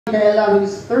Michaela, who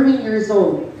is 30 years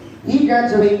old. He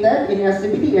graduated in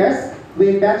SCBTS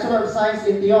with Bachelor of Science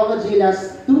in Theology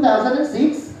last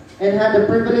 2006 and had the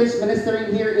privilege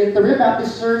ministering here in the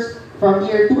Baptist Church from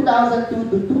year 2002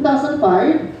 to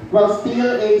 2005 while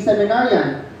still a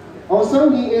seminarian. Also,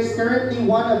 he is currently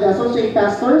one of the associate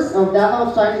pastors of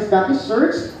Davao Chinese Baptist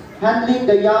Church, handling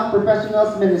the Young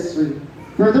Professionals Ministry.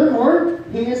 Furthermore,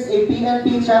 he is a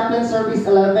PNP Chaplain Service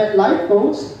 11 life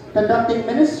coach, conducting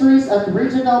ministries at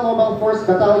Regional Mobile Force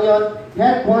Battalion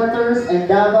Headquarters and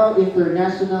Davao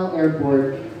International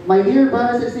Airport. My dear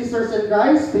brothers and sisters in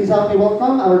Christ, please help me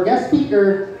welcome our guest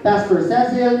speaker, Pastor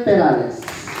Cezil Perales.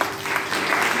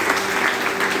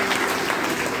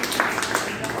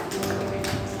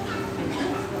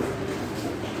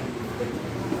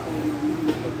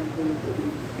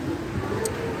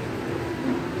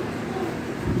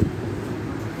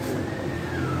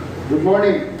 Good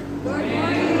morning. Good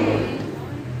morning.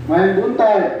 May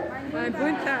buntay. May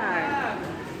buntay.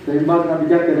 Taimbag na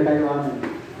bigat kada kayo amin.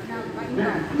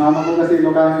 Mama ko kasi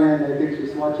Ilocano and I think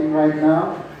she's watching right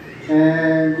now.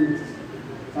 And it's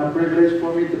a privilege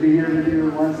for me to be here with you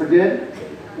once again.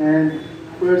 And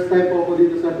first time po ako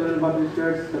dito sa Perales Baptist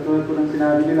Church, katulad po ng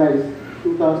sinabi nila is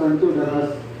 2002, that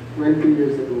was 20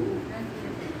 years ago.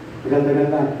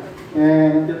 Ganda-ganda.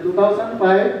 And until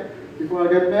 2005, before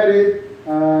I got married,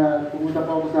 pumunta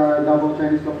po ako sa Davao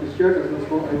Chinese Baptist Church. I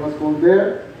was called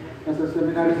there as a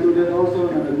seminary student also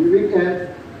on every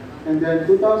weekend. And then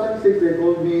 2006, they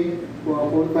called me for a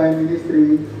full-time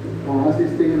ministry,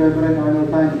 assisting Reverend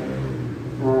Arnold Tan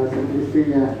sa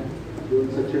ministry niya doon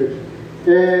sa church.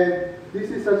 And this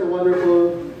is such a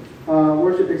wonderful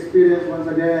worship experience once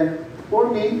again for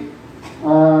me.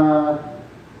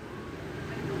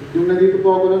 Yung nandito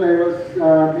po ako noon, I was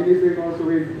ministering also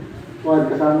with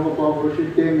kasama ko po ang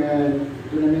worship team and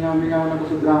doon namingaw-mingaw na ko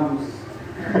sa drums.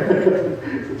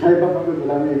 Sa Chaiba pa ko,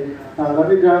 marami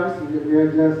drums, we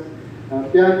are just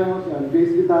pianos,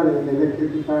 bass guitar, and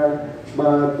electric guitar,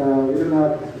 but we don't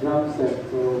have drum set.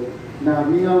 So,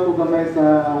 namingaw ko gamay sa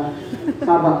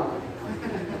sabak.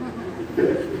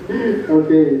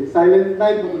 Okay, silent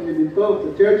night mo kami dito sa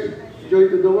church. Joy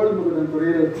to the world mo ko ng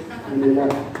Torero.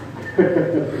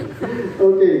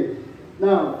 Okay,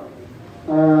 now,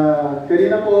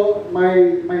 kanina po,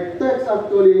 my text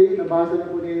actually, nabasa na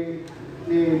po ni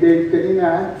Dave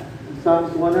kanina,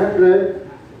 Psalms 100,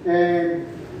 and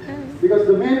because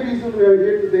the main reason we are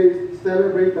here today is to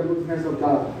celebrate the goodness of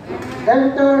God.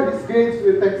 Enter His gates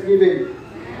with thanksgiving,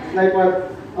 like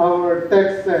what our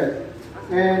text says.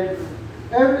 And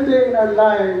every day in our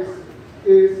lives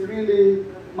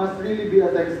must really be a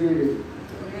thanksgiving.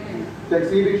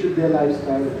 Thanksgiving should be a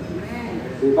lifestyle.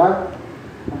 Diba?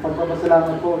 Ang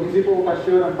pagpapasalamat po, hindi po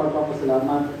okasyon ang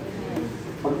pagpapasalamat.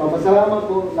 Pagpapasalamat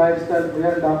po, lifestyle po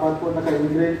yan, dapat po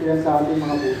naka-integrate po yan sa ating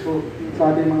mga puso, sa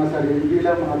ating mga sarili,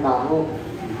 bilang mga tao,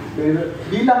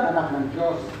 bilang anak ng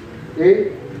Diyos.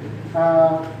 Okay?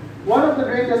 One of the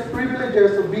greatest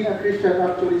privileges of being a Christian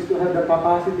actually is to have the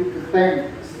capacity to thank,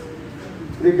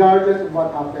 regardless of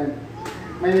what happened.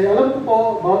 May alam ko po,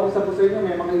 bawat isa po sa inyo,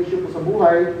 may mga issue po sa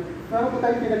buhay, meron po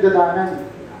tayong pinagdadaanan.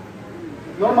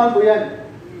 Normal po yan.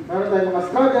 Meron tayong mga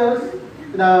struggles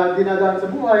na dinadaan sa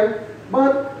buhay,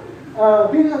 but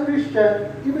being a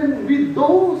Christian, even with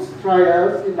those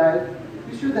trials in life,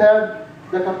 you should have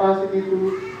the capacity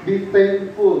to be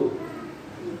thankful.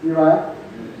 Diba?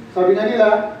 Sabi nga nila,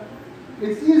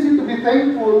 it's easy to be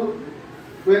thankful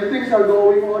when things are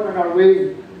going on our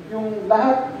way. Yung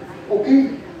lahat,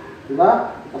 okay.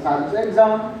 Diba? Pasado sa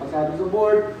exam, pasado sa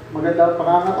board, maganda ang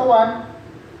pangangatawan.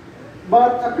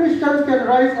 But a Christian can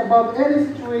rise above any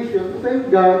situation to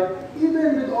thank God,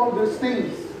 even with all those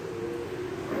things.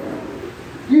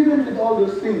 Even with all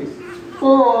those things.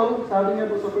 Paul, sabi niya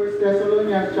po sa 1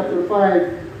 Thessalonians chapter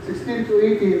 5, 16 to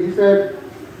 18, he said,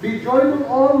 "Be joyful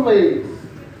always,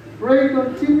 pray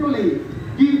continually,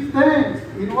 give thanks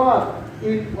in what?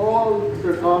 In all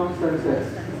circumstances.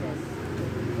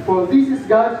 For this is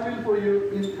God's will for you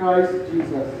in Christ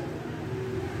Jesus."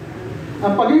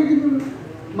 Ang pagiging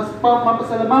mas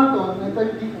mapasalamaton,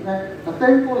 a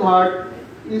thankful heart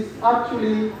is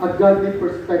actually a godly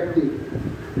perspective.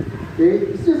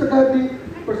 Okay? It's just a godly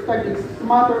perspective. It's a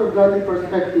matter of godly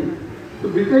perspective. To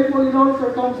be thankful in all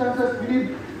circumstances, we need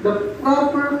the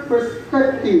proper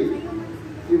perspective.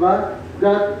 Diba?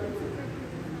 That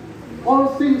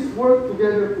all things work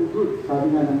together for good. Sabi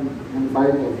nga ng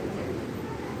Bible.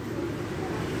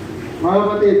 Mga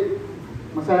kapatid,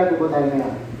 masaya po ba tayo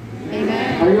ngayon?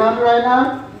 Amen. Are you happy right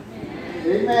now?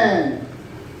 Amen.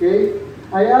 Okay?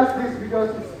 I ask this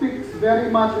because it speaks very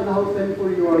much on how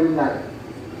thankful you are in life.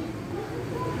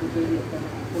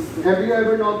 Have you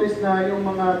ever noticed na yung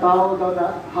mga tao daw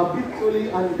na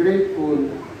habitually ungrateful,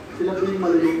 sila po yung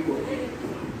malulungkot?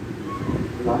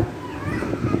 Diba?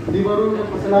 Hindi marunong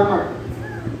magpasalamat.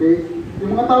 Okay?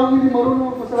 Yung mga tao hindi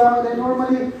marunong magpasalamat ay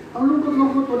normally, ang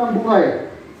lungkot-lungkot po ng buhay.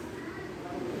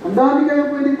 Ang dami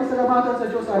kayo pwedeng pasalamatan sa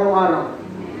Diyos araw-araw.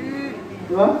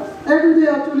 Diba? Every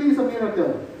day actually is a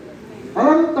miracle. A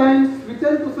lot of times, we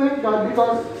tend to thank God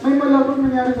because may malabot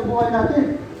nangyari sa buhay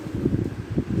natin.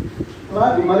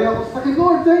 Diba? Bumalik ako sa sakit,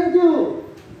 Lord, thank you!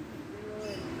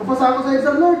 Kapasa ako sa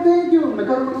exam, Lord, thank you!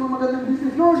 Nagkaroon ako ng magandang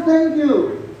business, Lord, thank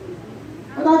you!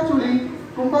 But actually,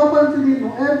 kung papansinin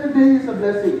mo, every day is a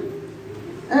blessing.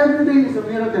 Every day is a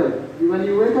miracle. When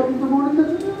you wake up in the morning,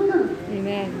 that's a miracle.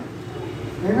 Amen.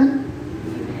 Amen?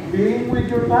 Being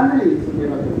with your family is a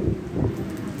miracle.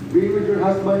 Being with your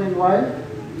husband and wife,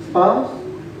 spouse,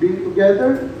 being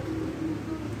together,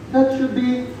 that should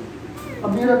be a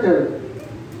miracle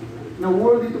na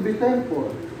worthy to be thankful.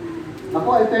 Ako,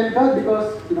 I thank God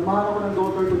because sinamahan ako ng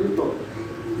daughter ko dito,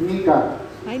 Nika.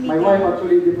 Hi, Nika. My wife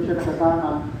actually, hindi po siya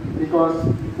nakasama because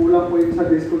kulang po yung sa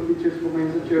day school teachers ko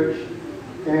ngayon sa church.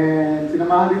 And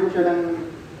sinamahan din po siya ng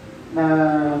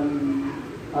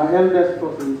eldest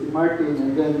ko, si Martin,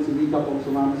 and then si Nika po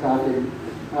sumama sa akin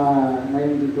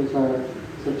ngayon dito sa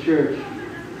church.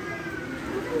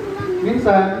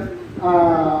 Minsan,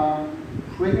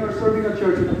 when you're serving a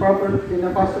church in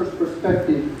a pastor's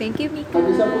perspective, Thank you, Mika. pag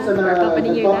isa po sa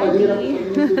Accompanying your nagpapahirap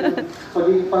daddy. sa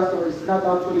pagiging pastor is not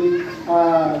actually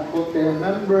hotel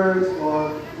members or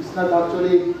it's not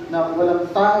actually na walang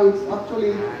tithes.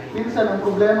 Actually, minsan ang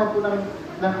problema po ng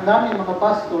namin mga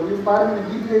pastor, yung parang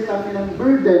nagbibigay sa amin ng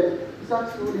burden is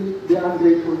actually the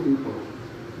ungrateful people.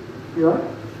 Diba?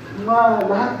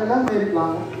 Lahat na lang may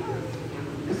reklamo.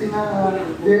 Kasi nga,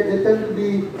 they tend to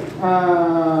be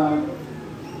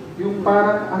yung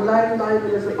parang ang layo tayo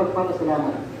nila sa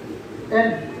pagpapasalamat.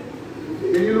 And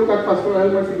when you look at Pastor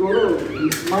Elmer siguro, he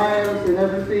smiles and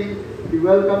everything, he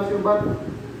welcomes you, but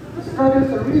the struggles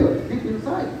are real, deep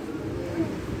inside.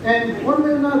 And one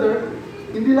way or another,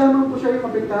 hindi lamang po siya yung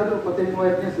apektado, pati yung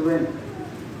wife niya si Wen.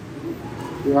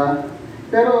 Diba?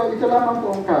 Pero ito lamang po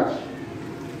ang catch.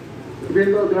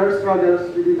 Even though there are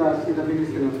struggles within us in the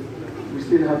ministry, we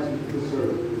still have to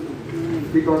serve.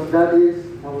 Because that is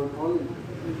our calling.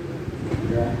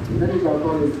 Yeah, that is our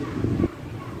calling.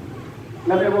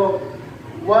 Alam niyo po,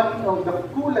 one of the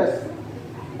coolest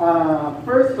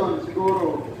person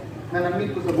siguro na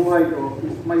na-meet ko sa buhay ko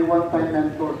is my one-time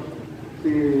mentor,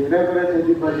 si Reverend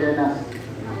Eddie Perales.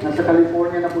 Nasa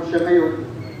California na po siya ngayon.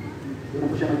 Hindi na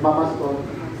po siya nagpapastor.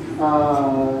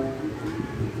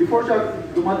 Before siya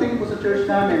dumating po sa church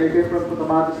namin, I came from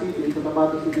Cotabato City,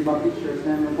 Cotabato City Baptist Church,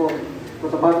 na po,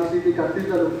 Cotabato City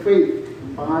Cathedral of Faith,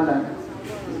 ang pangalan.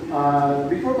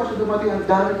 Before pa siya dumating, ang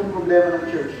dami pong problema ng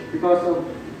church because of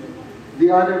the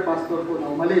other pastor po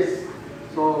na umalis.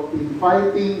 So, in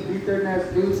fighting, bitterness,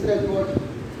 hatred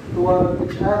toward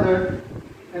each other,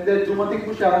 and then dumating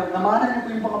po siya, namanan niya po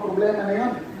yung mga problema na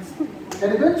yun. And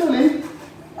eventually,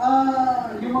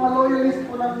 yung mga loyalist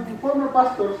po ng former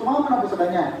pastor, sumama na po sa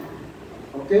kanya.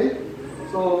 Okay?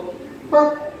 So,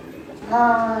 but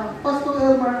Pastor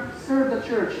Elmer served the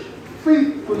church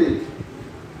faithfully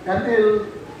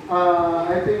until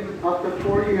I think after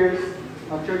 4 years,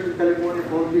 a church in California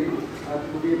called him at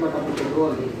lumipat ako sa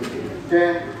doon.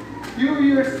 And few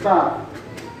years back,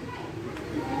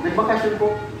 nagbakasyon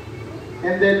po.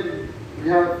 And then, we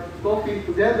have coffee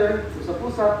together,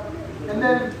 usap-usap. And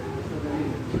then,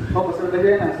 Pastor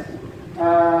Perales,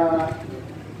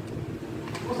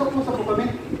 usap-usap po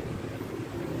kami.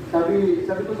 Sabi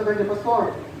ko sa kanya,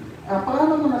 Pastor,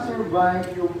 paano mo na-survive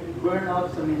yung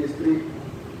burnout sa ministry?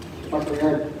 Pastor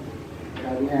Ed,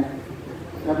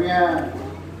 sabi niya,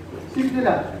 simple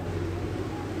lang,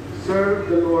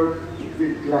 serve the Lord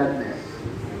with gladness,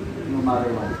 no matter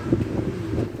what.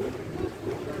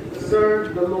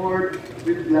 Serve the Lord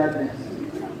with gladness.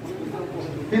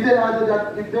 He then added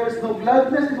that if there is no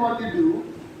gladness in what you do,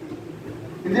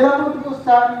 hindi lang po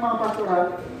sa aming mga pastoral,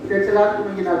 kahit sa lahat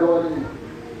po ng ginagawa ninyo.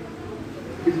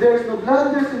 If there is no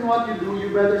gladness in what you do,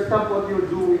 you better stop what you're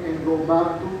doing and go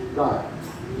back to God.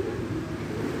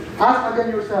 Ask again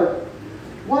yourself,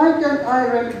 why can't I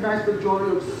recognize the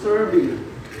joy of serving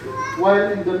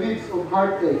while in the midst of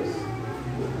heartaches,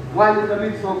 while in the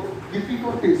midst of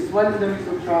difficulties, while in the midst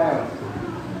of trials?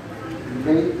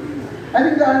 Okay? I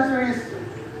think the answer is,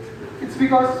 it's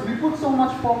because we put so much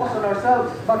focus on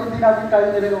ourselves. Bakit hindi natin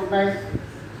kaya i-recognize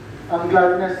ang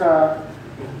gladness sa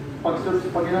pag-serve sa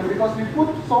Panginoon? Because we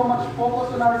put so much focus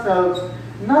on ourselves,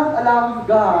 not allowing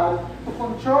God to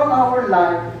control our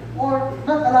life, or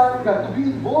not allowing God to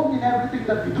be involved in everything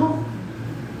that we do.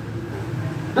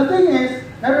 The thing is,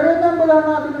 nare-remember lang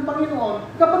natin ng Panginoon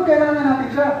kapag kailangan natin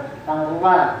siya. Tama mo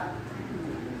ba?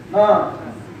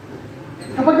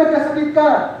 Kapag nagkasakit ka,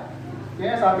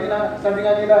 kaya sabi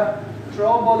nga nila,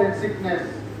 trouble and sickness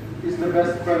is the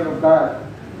best friend of God.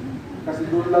 Kasi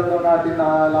doon lang daw natin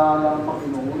naaalala ang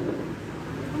Panginoon.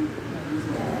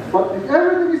 But if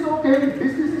everything is okay,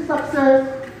 business is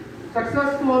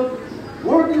successful,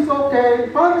 work is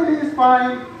okay, family is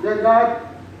fine, then God,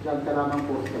 diyan ka naman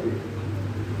po sa sabi.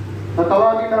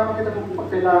 Tatawagin naman kita kung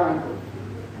pagkailangan ko.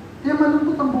 Kaya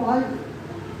malungkot ang buhay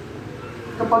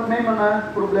kapag may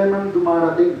mga problemang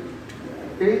dumarating.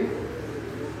 Okay?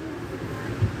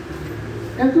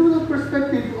 And through that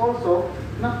perspective also,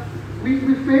 na we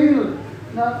fail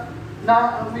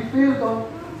to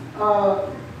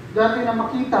dati na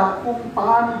makita kung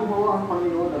paano gumawa ang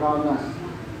Panginoon around us.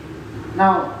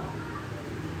 Now,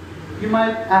 you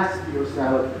might ask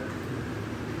yourself,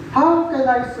 how can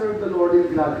I serve the Lord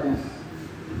in gladness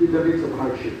in the midst of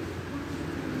hardship?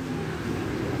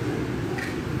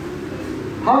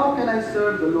 How can I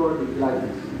serve the Lord in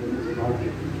gladness in the midst of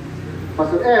hardship?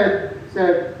 Pastor Ed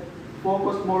said,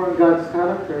 focus more on God's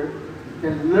character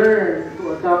and learn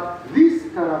to adopt this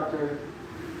character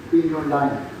in your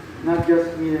life, not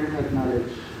just mere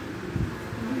knowledge.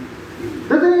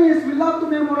 The thing is, we love to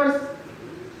memorize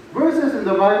verses in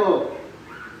the Bible.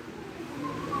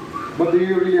 But do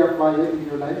you really apply it in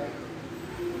your life?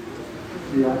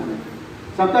 Yeah.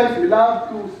 Sometimes we love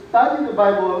to study the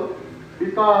Bible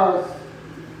because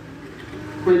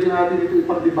pwede natin ito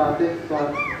ipagdebate sa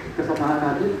kasamahan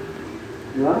natin.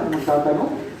 Diba?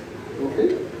 Magtatanong. Okay?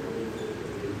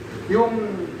 Yung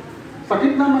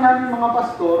sakit naman namin mga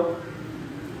pastor,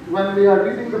 when we are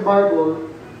reading the Bible,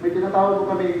 may tinatawag ko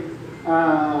kami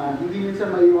hindi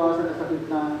minsan maiwasan na sakit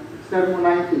na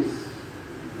sermonitis.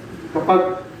 Kapag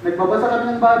nagbabasa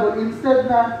kami ng Bible,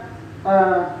 instead na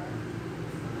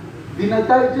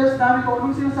dinadigest namin kung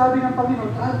anong sinasabi ng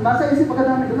Panginoon, nasa isip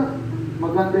agad namin doon.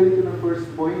 Maganda ito ng first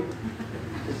point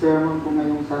sa sermon ko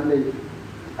ngayong Sunday.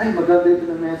 Ay, maganda ito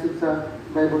ng message sa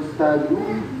Bible study.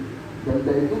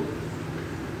 Ganda ito.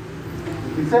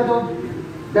 Instead of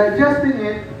digesting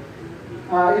it,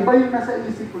 iba yung nasa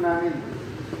isip ko namin.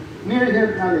 Mere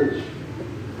head knowledge.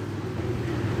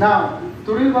 Now,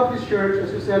 to Real Baptist Church, as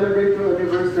we celebrate your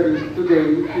anniversary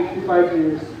today, 55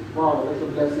 years, wow, that's a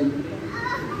blessing.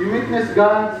 You witness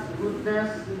God's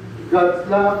goodness, God's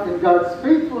love, and God's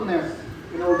faithfulness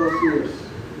in all those years.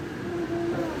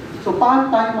 So, paano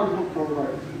tayo mag-move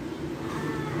forward?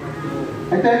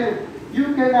 I tell you, you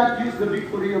cannot use the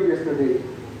victory of yesterday.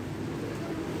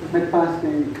 Nag-pass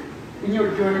kayo in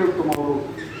your journey of tomorrow.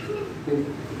 Okay?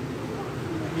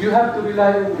 You have to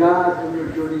rely on God on your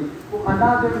journey. For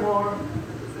another more,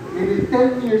 maybe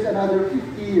 10 years, another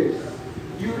 50 years,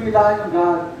 you rely on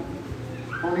God,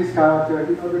 on His character,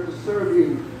 in order to serve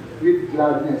Him with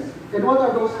gladness. And what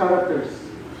are those characters?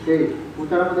 Okay,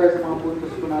 punta na po tayo sa mga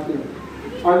puntos po natin.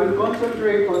 I will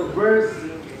concentrate on verse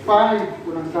 5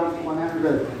 po ng Psalm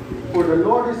 100. For the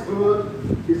Lord is good,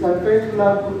 His unfailing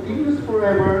love continues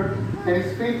forever, and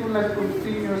His faithfulness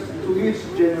continues to each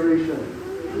generation.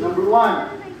 Number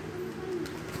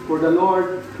 1, for the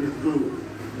Lord is good.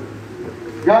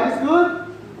 God is good?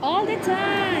 All the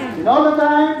time. And all the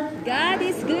time? God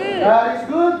is good. God is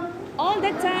good? All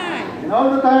the time. And all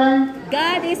the time?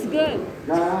 God is good.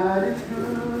 God is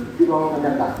good. Di ba ako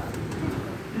maganda?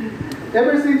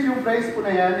 Ever since yung phrase po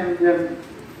na yan, yell,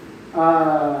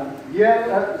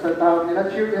 sa tawag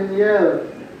nila, cheer and yell,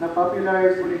 na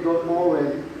popularized po ni Don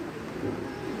Mowen,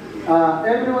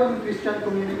 everyone in Christian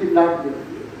community loved it.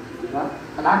 Diba?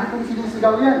 Lagi pong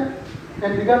sinisigaw yan.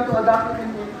 And began to adopt it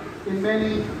in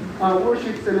many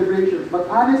worship celebrations. But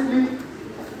honestly,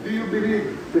 do you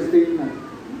believe the statement?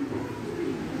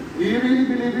 Do you really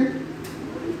believe it?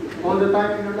 All the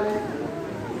time in your life?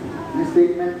 The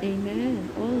statement? Amen.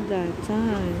 All the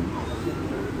time.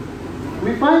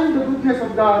 We find the goodness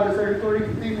of God as a recurring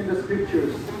theme in the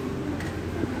scriptures.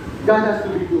 God has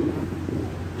to be good.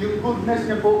 Yung goodness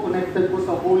niya po, connected po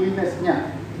sa holiness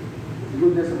niya.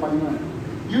 Goodness ng Panginoon.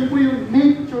 Yun po yung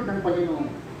nature ng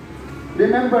Panginoon.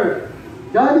 Remember,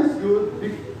 God is good.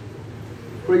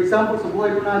 For example, sa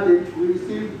buhay po natin, we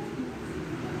receive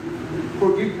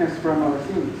forgiveness from our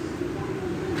sins.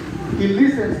 He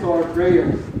listens to our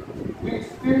prayers. We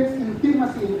experience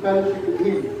intimacy in fellowship with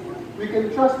Him. We can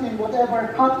trust in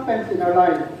whatever happens in our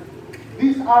life.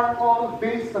 These are all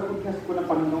based sa goodness po ng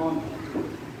Panginoon.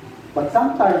 But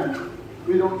sometimes,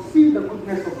 we don't see the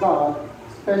goodness of God,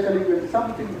 especially when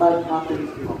something bad happens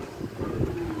to us.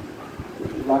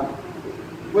 Diba?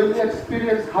 When we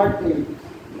experience heartache,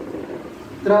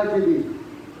 tragedy,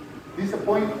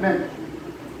 disappointment,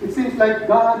 it seems like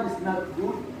God is not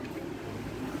good.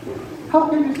 How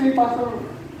can you say, Pastor,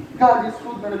 God is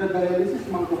good na nag-dialysis,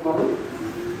 mga kaparo?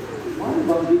 Ano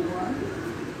ba ang dito nga?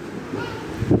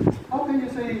 How can you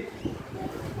say,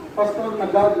 Pastor, na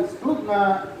God is good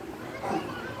na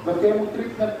mag-chemo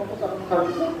treatment pa po sa akong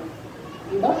cancer?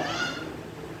 Diba?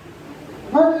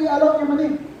 Alam niya man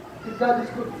eh, if God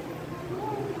is good.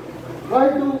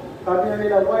 Sabi na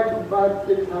nila, why do bad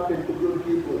things happen to good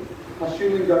people?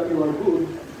 Assuming that you are good.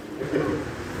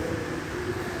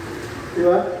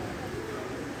 Diba?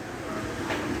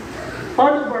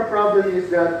 Part of our problem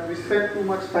is that we spend too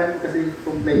much time kasi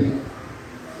complaining.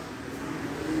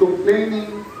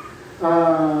 Complaining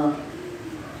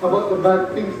about the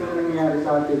bad things na nangyayari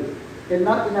sa atin. And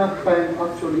not enough time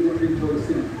actually in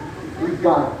rejoicing with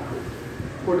God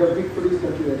for the victories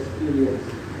that we experience.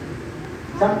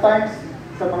 Sometimes,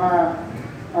 sa mga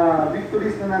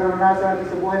victories na naranasan natin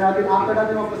sa buhay natin, after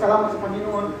natin magpasalamat sa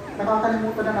Panginoon,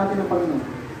 nakakalimutan na natin ang Panginoon.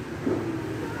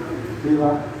 Di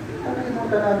ba?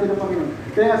 Nakakalimutan natin ang Panginoon.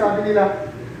 Kaya sabi nila,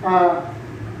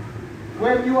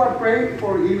 when you are praying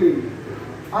for healing,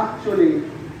 actually,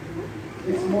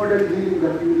 it's more than healing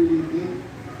that you really need.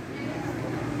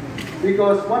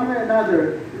 Because one way or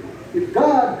another, if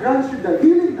God grants you the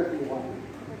healing that you want,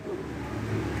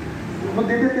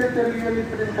 magdedeteriorate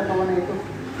pa rin katawan na ito.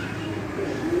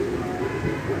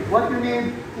 What you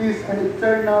need is an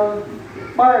eternal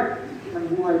part ng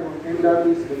buhay mo, and that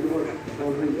is the Lord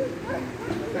already.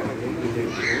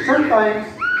 Sometimes,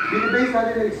 binibase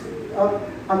natin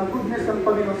ang goodness ng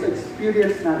Panginoon sa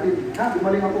experience natin.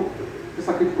 Gumaling ako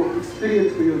sa sakit ko,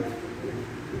 experience ko yun.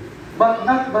 But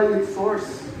not by its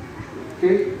source.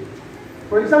 Okay?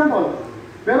 For example,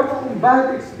 meron akong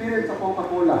bad experience sa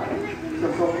Coca-Cola, sa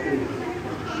soft drink.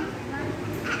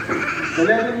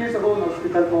 11 years ago,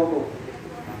 na-hospital ko ako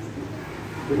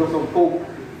because of Coke.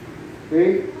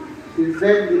 Okay? Since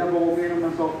then, hindi na po uminom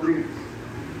ng soft drinks.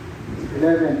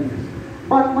 11 years.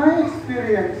 But my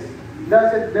experience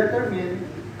doesn't determine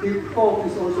if Coke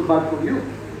is also bad for you.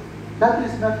 That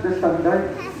is not the standard.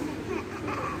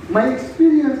 My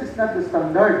experience is not the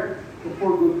standard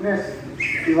for goodness.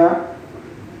 Diba?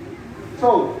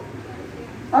 So,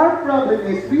 our problem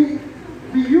is we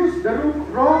use the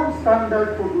wrong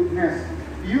standard for goodness.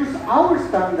 We use our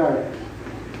standard.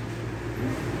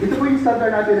 Ito po yung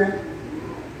standard natin eh.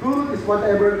 Good is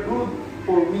whatever good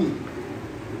for me.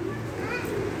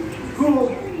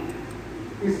 Good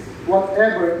is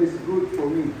whatever is good for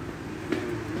me.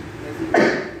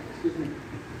 Excuse me.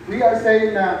 We are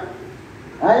saying na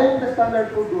I am the standard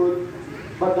for good,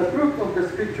 but the truth of the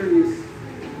scripture is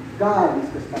God is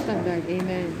the standard.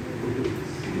 Amen.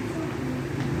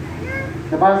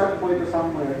 Nabasa ko po ito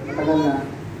somewhere, matagal na.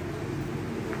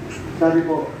 Sabi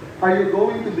po, are you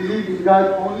going to believe in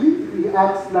God only if He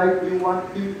acts like you want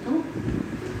Him to?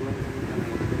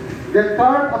 Then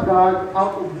carve a God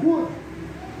out of wood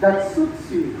that suits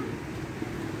you.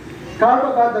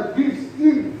 Carve a God that gives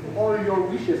in all your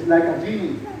wishes like a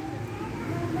genie.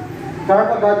 Carve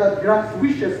a God that grants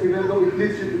wishes even though it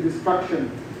leads you to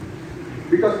destruction.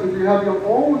 Because if you have your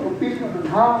own opinion on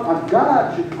how a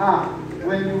God should act,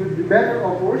 when you would be better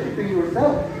off worshiping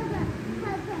yourself,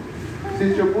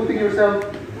 since you're putting yourself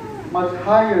much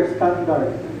higher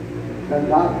standard than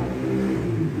God.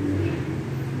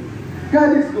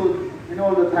 God is good in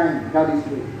all the time. God is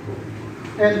good.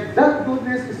 And that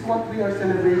goodness is what we are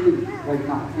celebrating right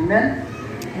now. Amen?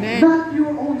 Amen. Not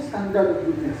your own standard of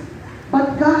goodness,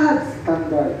 but God's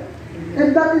standard.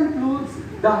 And that includes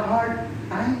the hard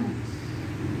times.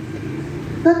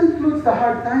 That includes the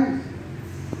hard times.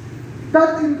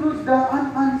 That includes the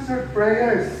unanswered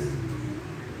prayers.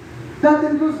 That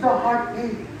includes the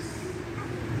heartaches.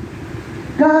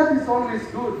 God is always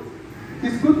good.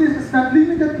 His goodness is not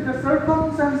limited to the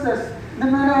circumstances na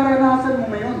nararanasan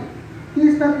mo ngayon.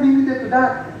 He is not limited to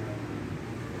that.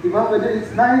 Diba? Whether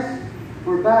it's nice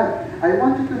or bad, I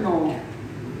want you to know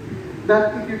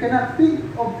that if you cannot think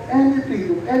of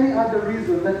anything, of any other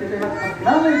reason that you cannot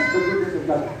acknowledge the goodness of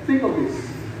God, think of this.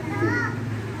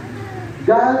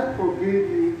 God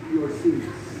forgave you your sins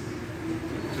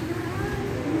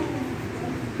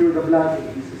through the blood of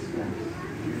Jesus Christ.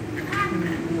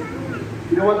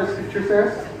 You know what the scripture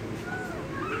says?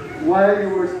 While you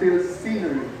were still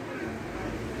sinners,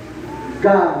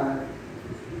 God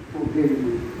forgave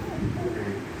you.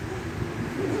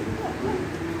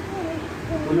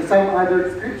 In some other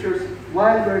scriptures,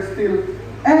 while we're still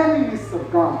enemies of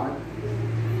God,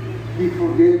 He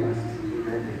forgave us.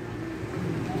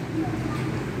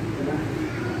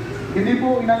 Hindi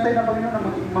po inantay ng Panginoon na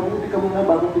mabuti ka muna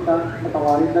bago kita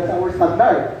patawarin. That's our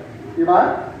standard.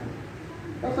 Diba?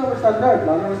 That's our standard,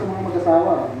 lalo na sa mga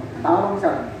mag-asawa. Tawang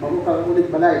siya, bago ka ulit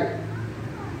balay.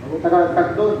 Bago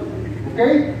taga doon.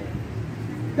 Okay?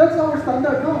 That's our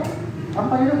standard, no? Ang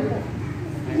Panginoon ito.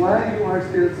 While you are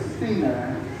still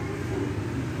sinner,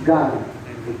 God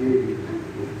forgave you.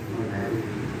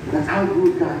 That's how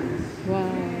good God is. Wow.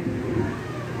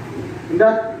 And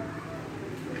that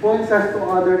points us to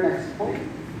other next point.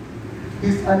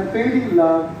 His unfailing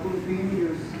love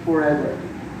continues forever.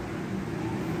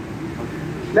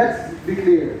 Let's be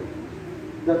clear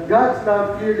that God's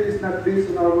love clearly is not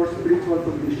based on our spiritual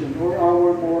condition or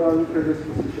our moral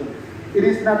predisposition. It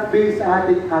is not based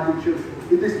on attitude.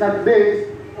 It is not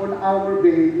based on our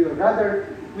behavior.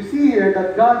 Rather, we see here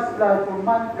that God's love for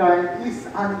mankind is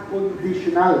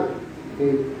unconditional.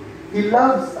 Okay? He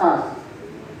loves us.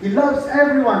 He loves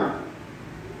everyone.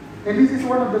 And this is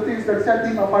one of the things that set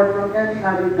Him apart from any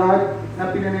other God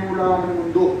na pinanimulaan ng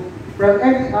mundo. From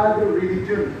any other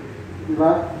religion.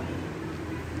 Diba?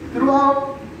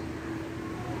 Throughout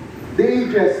the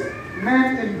ages,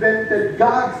 men invented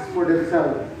gods for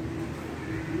themselves.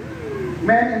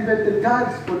 Men invented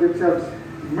gods for themselves.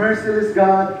 Merciless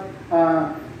God,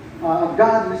 a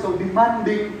God who is so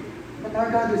demanding. But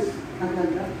our God is not like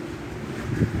that.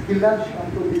 He loves you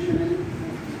unconditionally.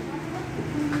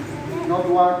 No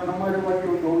matter what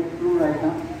you're going through right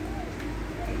now.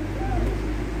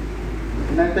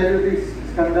 And I tell you this,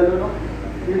 skandalo, no?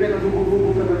 Even ang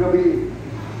bubububo ka kagabi,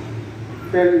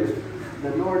 tell you,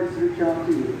 the Lord is reaching out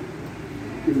to you.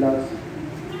 He loves you.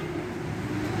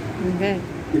 Okay.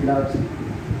 He loves you.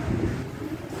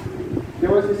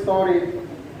 There was a story,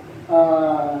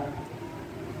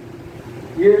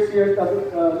 years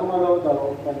long ago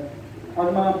daw, ang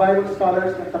mga Bible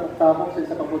scholars nagtakot-takot sa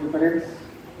isa pang conference.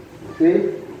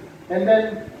 Okay? And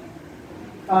then,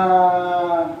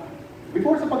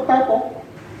 before sa pagtapok,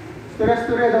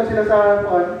 storya daw sila sa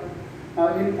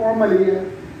informally,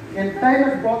 and time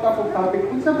has brought up a topic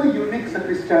kung sa may unique sa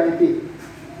Christianity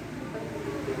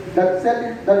that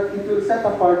it will set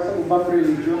apart sa ubang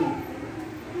religion.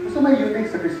 Kung sa may unique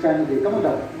sa Christianity, kamo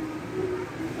daw?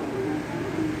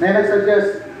 Na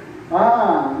nag-suggest,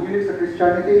 unique sa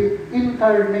Christianity,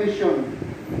 incarnation.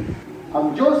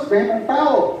 Ang Diyos, may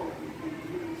tao.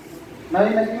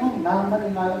 May nag-inom,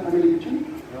 naman ang religion.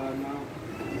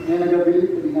 May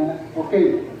nag-believe,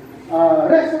 okay.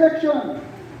 Resurrection.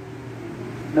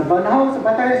 Nabanhaw sa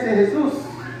patay si Jesus.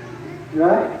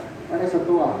 Diba? Ano sa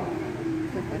tuwa?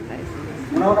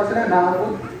 Muna na sila,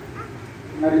 naabot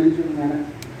na religion nga.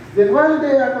 Then while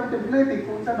they are contemplating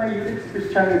kung sa may unique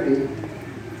Christianity,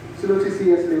 sulod si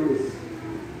C.S. Lewis,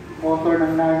 author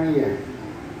ng Narnia.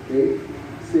 Okay?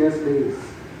 C.S. Lewis.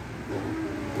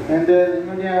 And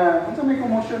then, kung sa may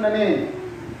commotion na niya,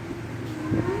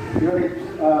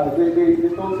 they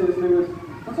told C.S. Lewis,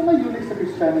 kung sa may unique sa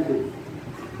Christianity.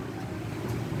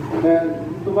 Then,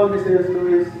 tubag ni C.S.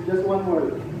 Lewis, just one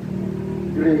word,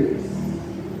 grace.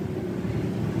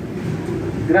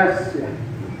 Gracia.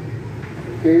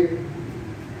 Okay?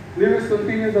 Lewis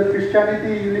continues that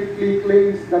Christianity uniquely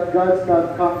claims that God's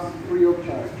love comes free of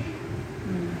charge.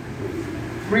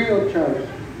 Free of charge.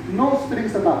 No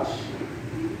strings attached.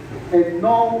 And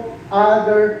no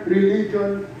other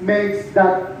religion makes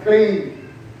that claim.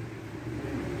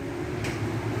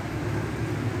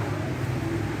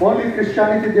 Only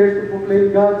Christianity dares to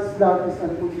proclaim God's love is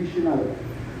unconditional.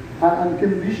 An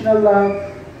unconditional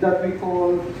love that we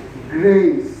call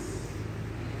grace.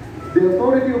 The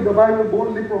authority of the Bible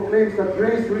boldly proclaims that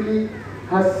grace really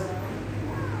has,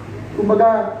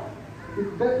 kumbaga,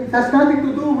 it has nothing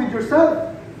to do with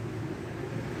yourself.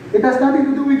 It has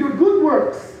nothing to do with your good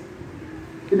works.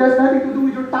 It has nothing to do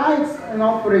with your tithes and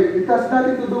offering. It has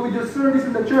nothing to do with your service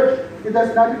in the church. It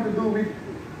has nothing to do with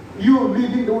you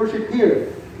leading the worship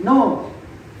here. No.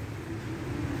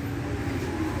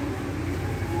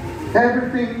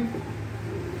 Everything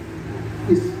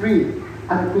is free,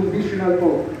 unconditional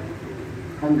po.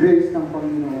 Ang grace ng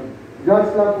Panginoon.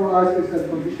 God's love for us is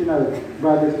unconditional,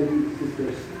 brothers and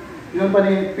sisters. Yun pa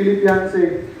ni Philippians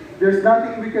say, there's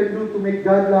nothing we can do to make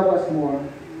God love us more,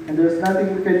 and there's nothing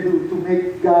we can do to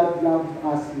make God love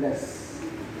us less.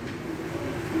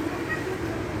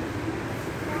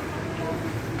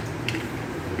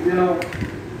 You know,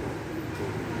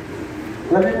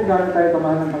 alam niyo kung gano'n tayo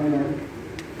kamahal ng Panginoon?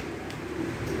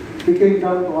 He came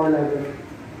down to our level.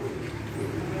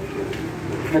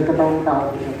 Nagkatawang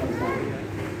tao siya para sa akin.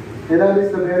 And that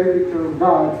is the very nature of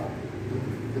God,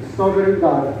 the sovereign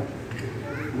God,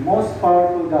 the most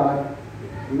powerful God,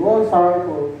 the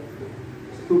all-powerful,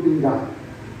 stooping God,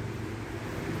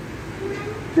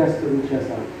 just to reach us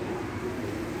out.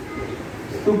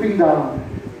 Stooping down,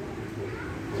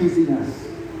 kissing us.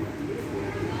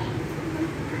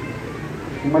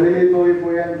 Kung maliliit po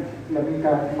yan,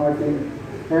 Lamika, Martin.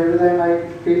 Every time I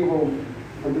came home,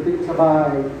 pagdating ko sa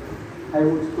bahay, I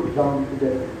would stoop down to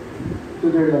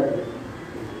their level.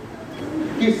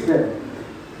 Kiss them.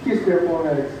 Kiss their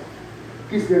foreheads.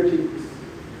 Kiss their cheeks.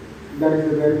 That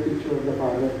is the very picture of the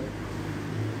Father.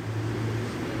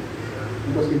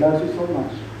 Because He loves you so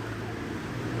much.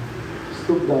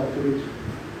 Stoop down to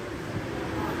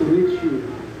reach you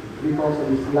because of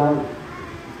His love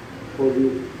for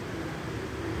you.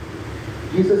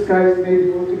 Jesus Christ made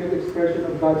the ultimate expression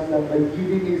of God's love by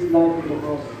giving His life on the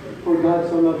cross. For God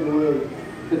so loved the world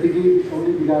that He gave His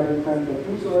only begotten Son, that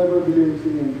whosoever believes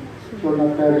in Him shall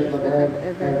not perish but have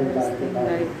everlasting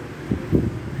life.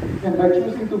 And by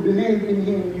choosing to believe in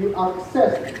Him, you have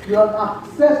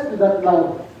access to that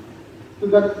love, to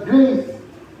that grace,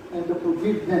 and the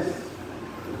forgiveness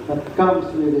that comes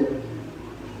with it.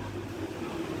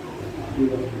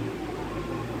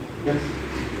 That's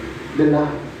the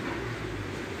love.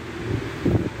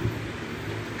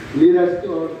 Lead us to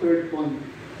our third point.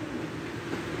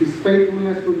 His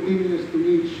faithfulness continues to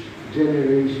each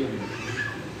generation.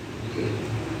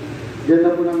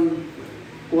 Ganda po ng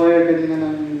choir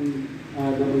kanina ng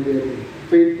WL.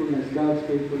 Faithfulness, God's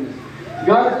faithfulness.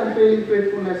 God's unfailing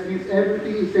faithfulness means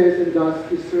everything He says and does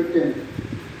is certain.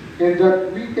 And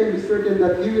that we can be certain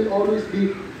that He will always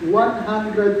be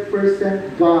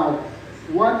 100% God.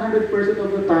 100%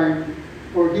 of the time,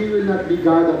 or He will not be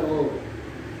God at all.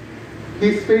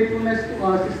 His faithfulness to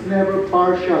us is never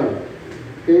partial.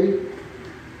 Okay?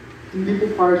 Hindi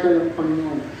po partial ang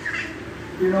Panginoon.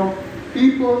 You know,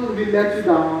 people will let you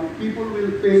down, people will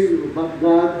fail you, but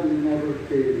God will never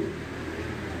fail you.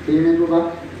 Amen po ba?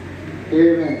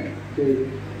 Amen. Okay.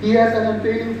 He has an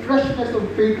unfailing freshness of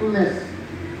faithfulness.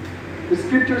 The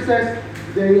scripture says,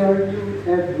 they are new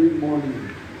every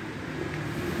morning.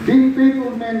 Being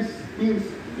faithful means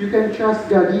you can trust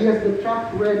God. He has the track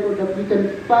record that we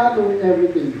can follow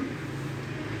everything.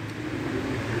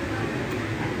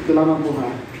 Ito lamang po ha.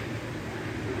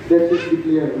 Let's just be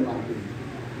clear on that.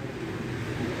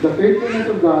 The faithfulness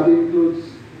of God includes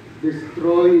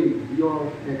destroying your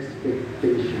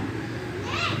expectations.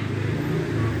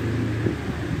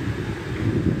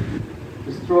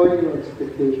 Destroying your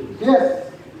expectations. Yes,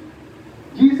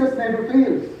 Jesus never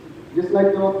fails, just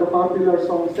like what the popular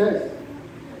song says.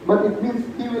 But it means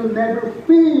He will never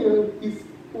fail His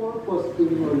purpose in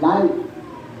your life.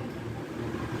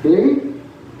 Okay?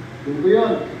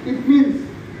 It means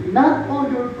not all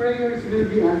your prayers will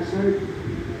be answered.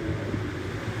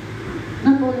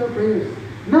 Not all your prayers.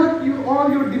 Not all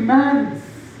your demands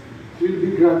will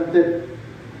be granted.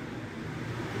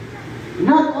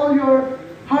 Not all your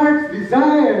heart's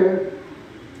desire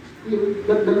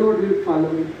that the Lord will follow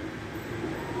it.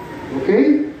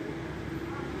 Okay?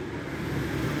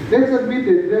 Let's admit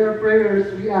it, there are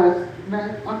prayers we ask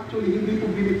na actually hindi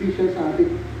po beneficial sa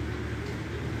atin.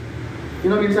 You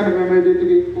know, minsan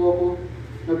nag-meditate po ako,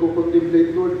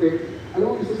 nag-contemplate, Lord, alam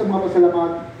mo, isa sa mga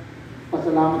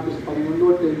pasalamat ko sa Panginoon,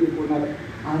 Lord, thank you for not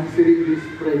answering this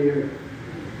prayer.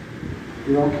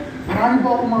 You know? Marami po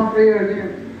ako mga prayer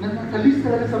na nakalist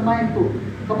talaga sa mind ko.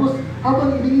 Tapos,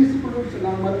 habang iniisip ko, Lord,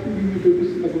 salamat, hindi nyo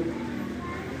ito sinagot.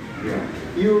 Yeah.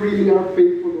 You really are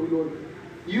faithful, O Lord.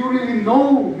 You really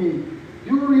know me.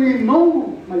 You really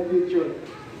know my future.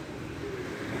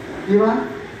 Di ba?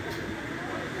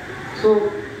 So,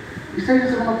 isa yun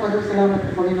sa mga pasasalamat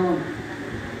ng Panginoon.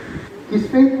 His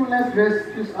faithfulness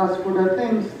rescues us for the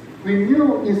things we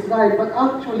knew is right, but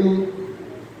actually,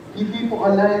 hindi po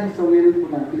align sa will po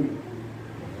natin.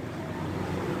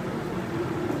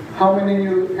 How many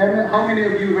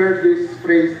of you heard this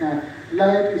phrase na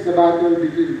life is a battle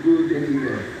between good and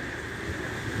evil?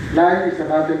 Life is a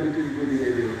battle between good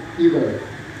and evil.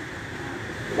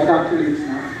 But actually it's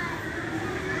not.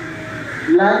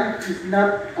 Life is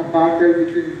not a battle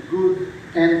between good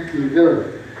and evil.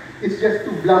 It's just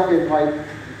too black and white.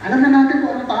 Alam na natin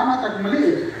kung ano tama at mali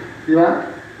eh. Di ba?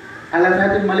 Alam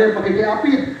natin mali ang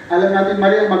pagkikiapid. Alam natin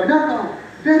mali ang magnakaw.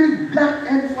 Very black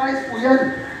and white po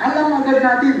yan. Alam agad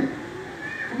natin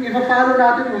kung i-follow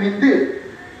natin o hindi.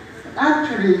 But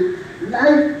actually,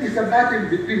 life is a battle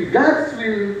between God's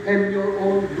will and your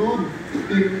own good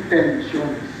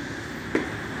intentions.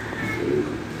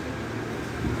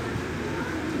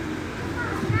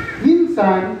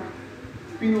 Minsan,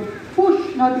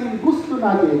 pinupush natin yung gusto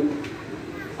natin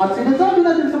at sinasabi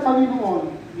natin sa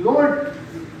Panginoon, Lord,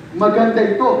 maganda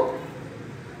ito.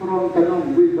 Pero ang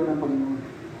tanong, will ba ng Panginoon?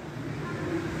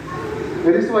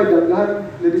 That is why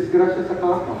daghan na disgrasya sa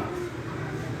kapa.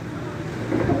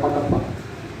 Kapatapa.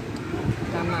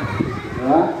 Tama.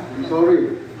 I'm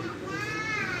sorry.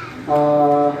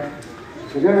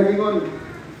 Daghan nagingon,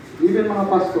 even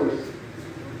mga pastors.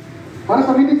 Para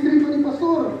sa ministry pa ni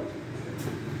pastor.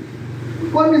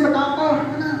 Kuhan niya sa kapa,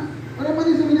 para man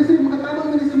sa ministry,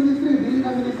 makatabang man sa ministry, dili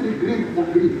na ministry,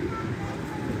 greed.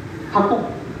 Hakok.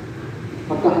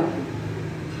 Pagkahakok.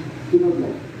 Kinodla.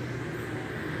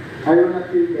 I will not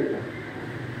feel better.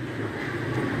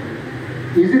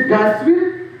 Is it God's will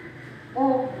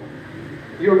or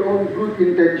your own good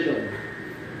intention?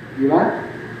 Di ba?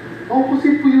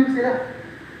 Opposite po yun sila.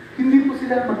 Hindi po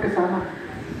sila magkasama.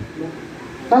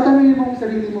 Tatanungin mo ang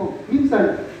sarili mo.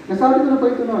 Minsan, nasabi ko na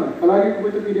ba ito noon? Palagi ko ba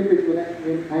ito pinipit ko na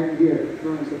when I'm here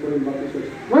sa Korean Baptist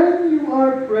Church. When you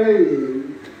are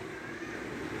praying,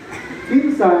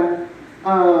 minsan,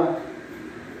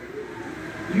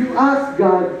 you ask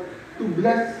God to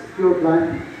bless your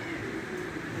plan.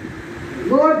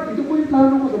 Lord, ito po yung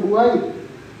plano ko sa buhay.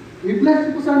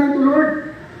 I-bless ko sana ito,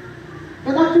 Lord.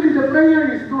 But actually, the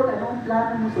prayer is, Lord, ano ang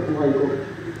plano mo sa buhay ko?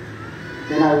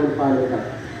 Then I will follow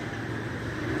that.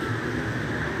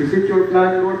 Is it your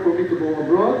plan, Lord, for me to go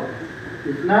abroad?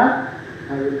 If not,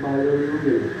 I will follow your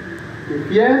will. If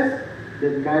yes,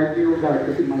 then guide me, O God,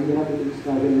 kasi mahirap itong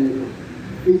struggle na ito.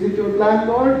 Is it your plan,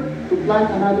 Lord, to plant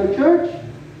another church?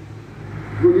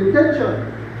 Good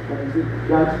intention. But is it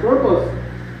God's purpose?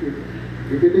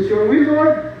 If it is your will,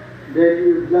 Lord, then you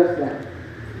will bless that.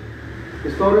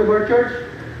 The story of our church,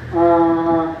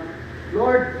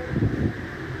 Lord,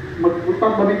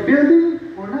 magputang ba big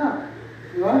building or not?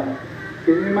 Diba?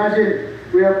 Can you imagine?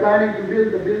 We are planning to build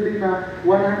a building na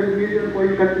 100 million po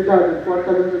yung kantidad. Ang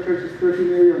kwarta lang sa church is 30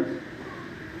 million.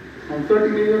 Ang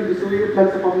 30 million, gusto nyo plan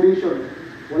sa foundation.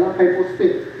 Wala kay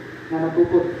poste na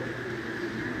natukot.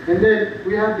 And then,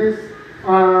 we have this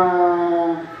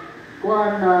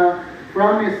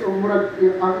promise o murag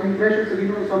ang impression sa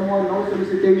Ginoo sa mo, no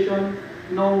solicitation,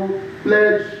 no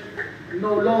pledge,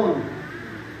 no loan.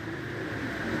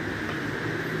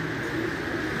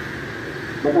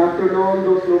 But after all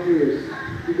those long years,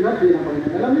 grabe na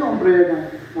Panginoon. Alam niyo ang prayer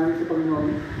namin sa Panginoon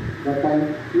that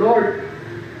time, Lord,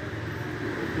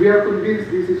 we are convinced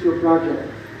this is your project.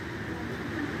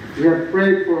 We have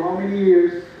prayed for how many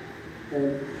years,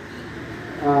 and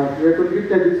we are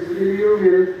convinced that this is really your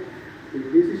will. If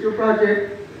this is your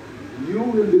project, you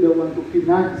will be the one to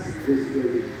finance this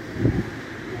building.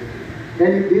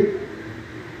 And it did.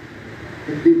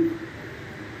 It did.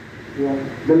 Yeah.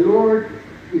 The Lord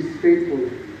is faithful.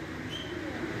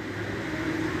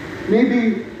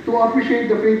 Maybe to appreciate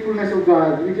the faithfulness of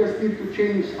God, we just need to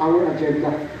change our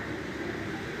agenda.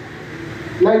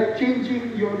 Like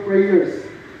changing your prayers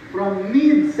from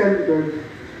need-centered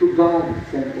to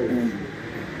God-centered.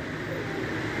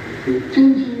 Okay.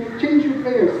 Change your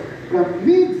prayers from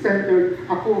need-centered.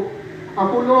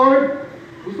 Ako Lord,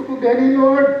 gusto ko ganin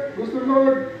Lord, gusto ko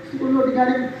Lord,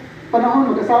 ganin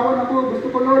panahon, mag-asawa na ko, gusto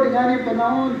ko Lord, ganin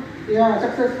panahon,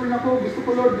 successful na ko, gusto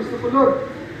ko Lord.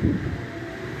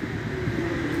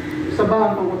 Sa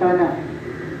ba ang pangutana?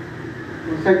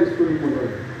 Kung sa'yo gusto mo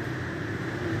Lord.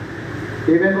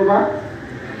 Amen mo ba?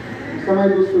 Sa may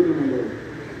gusto mo Lord.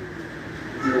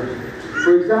 Yeah.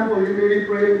 For example, you may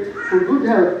pray for good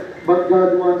health, but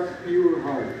God wants pure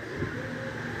heart.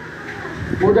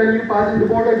 More than you passing the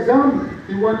board exam,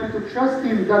 He wants you to trust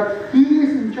Him that He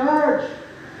is in charge.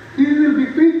 He will be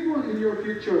faithful in your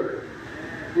future.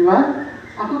 Di ba?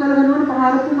 Ako talaga noon,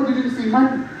 pangarap ko magiging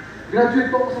seaman. Graduate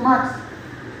po ako sa maths.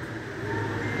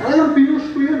 Alam,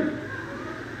 pinush ko yun.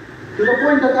 To the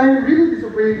point that I am really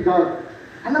disobeying God.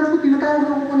 Alam ko, tinatawag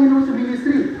ako Panginoon sa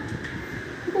ministry.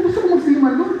 Gusto ko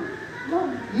mag-seaman doon.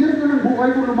 Hirap na ng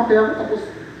buhay ko, lumaki ako, tapos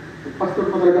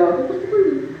pastor pa talaga ako. Basta ko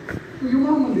yun.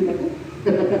 Yumaman din ako.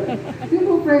 Yun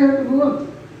po prayer to God.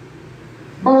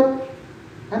 But,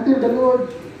 until the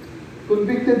Lord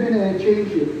convicted me and I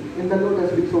changed it, and the Lord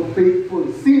has been so faithful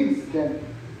since then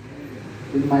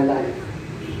in my life.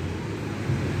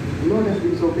 The Lord has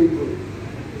been so faithful.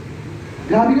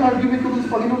 Grabe yung argument ko dun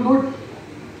sa Panginoon, Lord.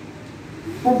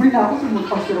 Pobre na ako,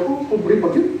 pastor ako, pobre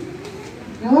pa yun.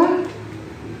 Diba?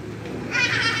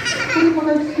 Ano pa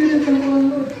na-experience ng mga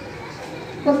Lord?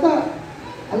 Basta,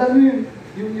 alam niyo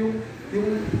yung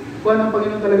kuha ng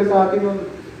Panginoon talaga sa akin nun,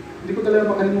 hindi ko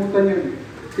talaga makalimutan yun.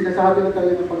 Sinasabi lang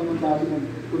talaga ng Panginoon sa akin nun,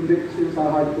 kundi ko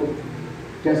sa heart ko,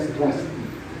 just trust me.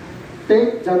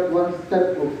 Take that one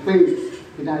step of faith,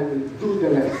 and I will do the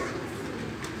rest.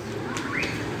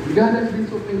 God has been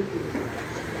so faithful.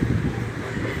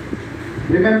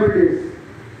 Remember this.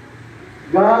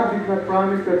 God did not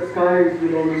promise that skies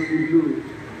will always be blue.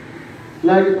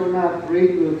 Like it or not,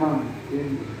 rain will come.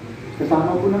 And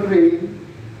kasama po ng rain,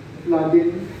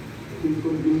 flooding,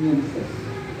 inconveniences.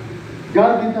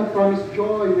 God did not promise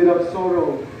joy without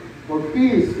sorrow or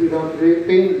peace without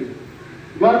pain.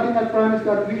 God did not promise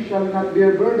that we shall not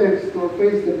bear burdens nor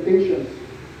face temptations.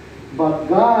 But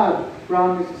God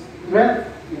promised strength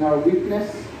in our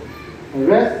weakness,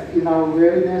 rest in our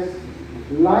weariness,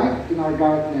 light in our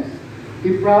darkness.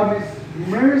 He promised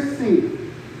mercy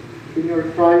in your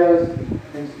trials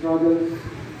and struggles,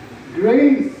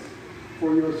 grace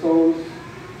for your souls,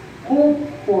 hope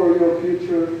for your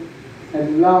future,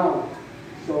 and love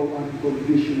so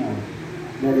unconditional.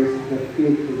 That is the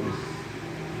faithfulness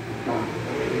of God.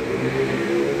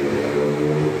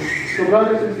 So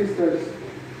brothers and sisters,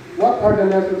 what are the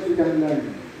lessons we can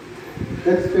learn?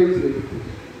 Let's face it.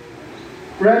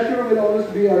 Pressure will always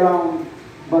be around,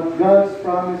 but God's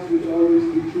promise will always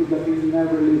be true that He will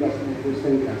never leave us nor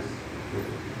forsake us.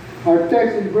 Our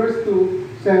text in verse 2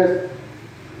 says,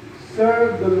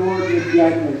 serve the Lord with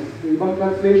gladness. Sa ibang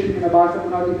translation, pinabasa ko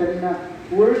natin kanina,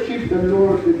 worship the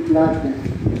Lord with gladness.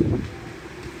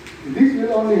 This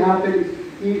will only happen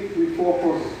if we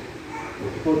focus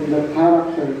on the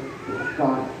character of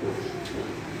God.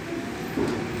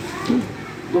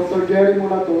 Dr. Jerry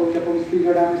Mulato, siya pong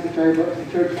speaker namin sa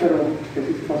church karon,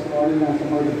 kasi si Pastor Oli na sa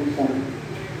mga napunsan.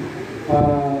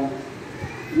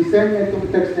 Isend niya itong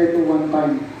text na ito one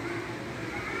time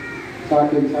sa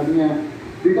akin. Sabi niya,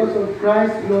 because of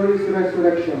Christ's glorious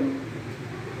resurrection,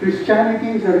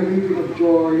 Christianity is a religion of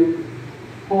joy,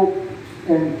 hope,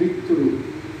 and victory.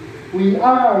 We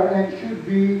are and should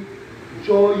be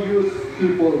joyous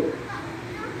people.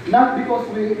 Not because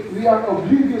we are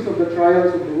oblivious of the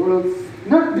trials of the world,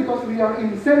 not because we are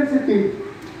insensitive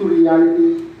to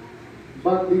reality,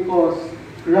 but because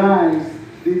Christ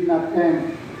did not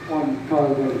end on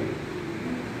Calvary.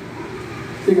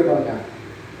 Think about that.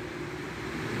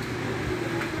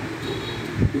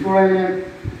 Before I end,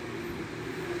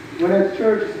 when a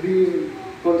church is being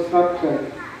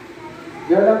constructed,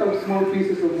 there are a lot of small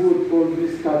pieces of wood called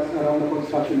miscuts around the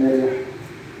construction area.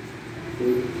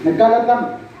 Okay. Nagkalat lang.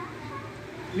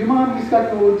 Yung mga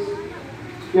miscut woods,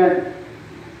 yan,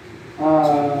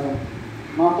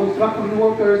 mga construction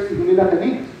workers, hindi nila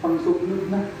tanig, pang susunod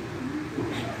na.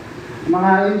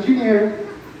 Mga engineer,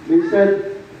 they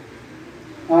said,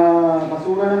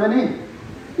 basura naman eh.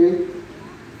 Okay?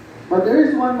 But there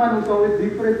is one man who saw it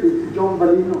differently, si John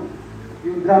Balino,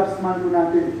 yung draftsman ko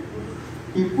natin.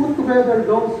 He put together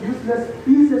those useless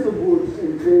pieces of wood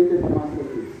and created a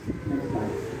masterpiece. Next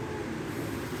slide.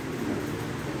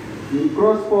 Yung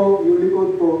cross po, yung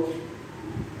likod po,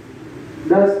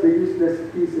 that's the useless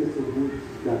pieces of wood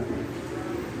that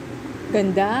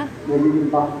Ganda.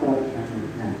 nagiging backdrop natin.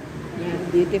 Yeah,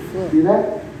 beautiful. See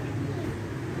that?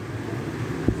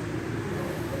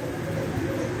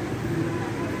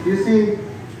 You see,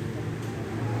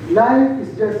 life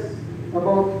is just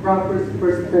about proper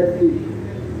perspective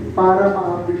para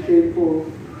ma-appreciate po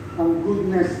ang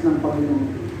goodness ng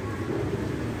Panginoon.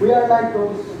 We are like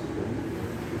those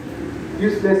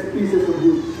useless pieces of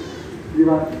wood, di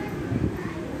ba?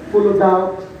 Full of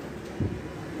doubt,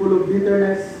 full of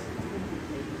bitterness,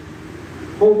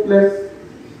 hopeless,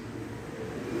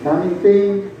 daming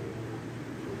pain,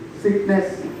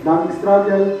 sickness, daming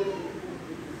struggle.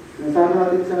 Sinasabi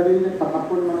natin sa sarili na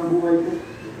takapon man ang buhay ko.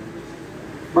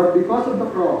 But because of the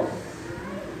cross,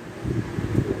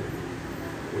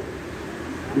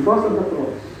 because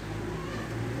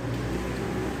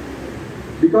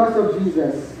of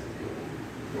Jesus,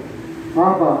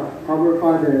 Abba, our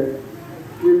Father,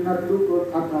 will not look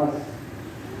at us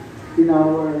in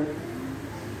our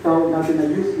tawag natin na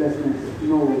uselessness.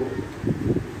 No.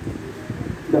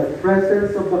 The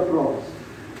presence of the cross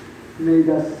made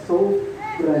us so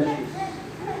precious.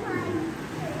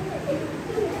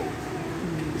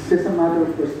 It's just a matter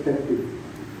of perspective.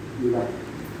 Diba?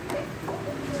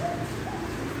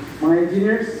 Mga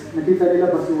engineers, nakita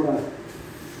nila basura.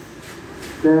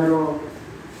 Pero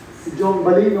si John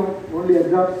Balino, only a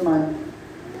draftsman,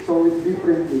 saw it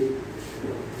differently.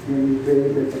 And he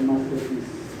created a masterpiece.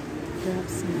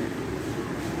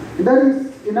 And that is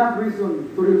enough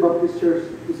reason to Real Baptist Church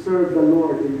to serve the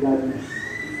Lord in gladness.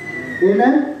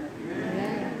 Amen?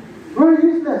 Amen. We're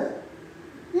useless.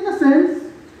 In a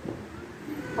sense,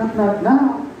 but not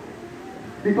now.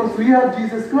 Because we have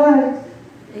Jesus Christ.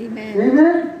 Amen.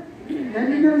 Amen? And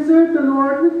we can serve the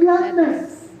Lord with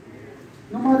gladness.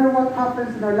 No matter what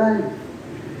happens in our life.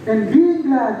 And being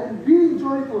glad, and being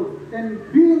joyful, and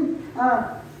being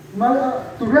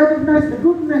to recognize the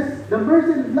goodness, the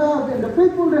mercy and love, and the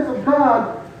faithfulness of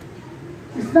God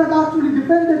is not actually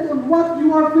dependent on what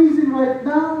you are facing right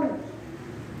now.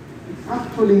 It's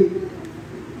actually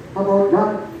about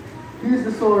God. He is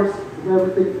the source of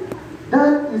everything.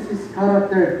 That is His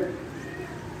character.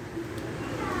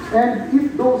 And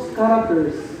if those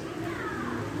characters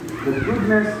the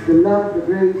goodness, the love, the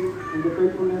grace, and the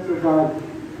faithfulness of God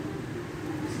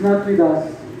is not with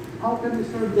us, how can we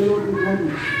serve the Lord with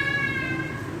gladness?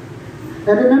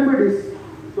 And remember this,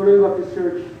 Toril Baptist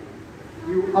Church,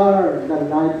 you are the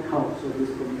lighthouse of this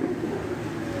community.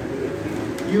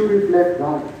 You reflect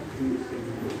God in this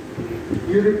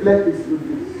community. You reflect His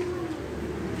goodness.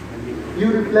 You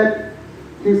reflect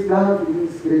His love and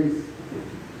His grace.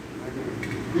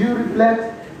 You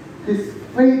reflect His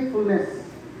faithfulness.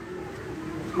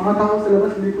 Mga tao sa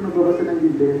labas, hindi ko nagbabasa ng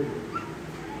Biblia.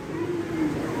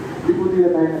 Hindi po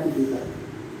nila tayo nakikita.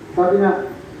 Sabi nga,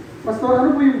 Pastor,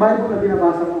 ano po yung Bible na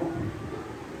binabasa mo?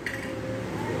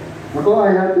 Ako,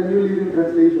 I have the New Living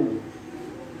Translation.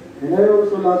 And I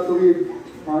also love to read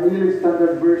English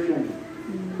Standard Version.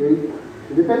 Okay?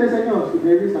 So, depende sa inyo. So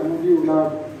maybe some of you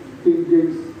love King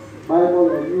James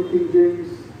Bible or New King James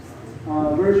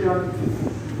Version.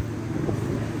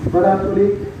 But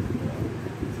actually,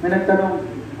 may nagtanong,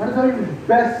 ano daw yung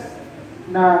best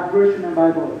na version ng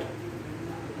Bible?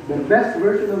 The best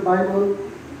version of Bible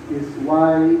is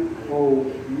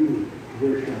Y-O-U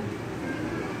version.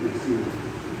 Let's see.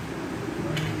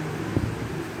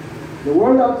 The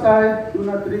world outside do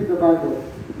not read the Bible,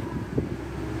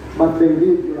 but they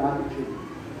read your attitude.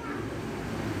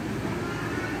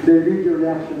 They read your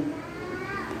reaction.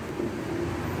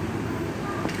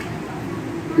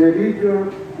 They read your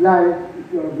life if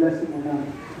you are a blessing or not.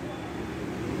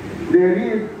 They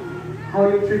read how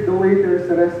you treat the waiters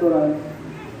at restaurants.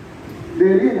 They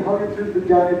read how you treat the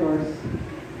janitors.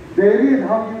 They read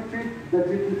how you treat the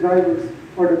jeepney drivers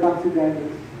or the taxi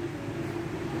drivers.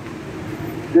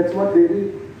 That's what they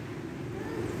read.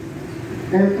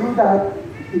 And through that,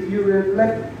 if you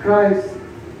reflect Christ,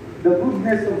 the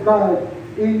goodness of God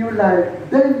in your life,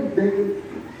 then they will,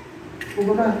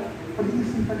 kumbaga,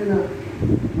 pag-iisipan nila,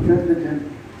 maganda dyan,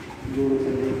 siguro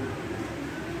sa Lord.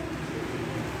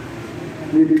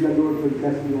 Maybe the Lord will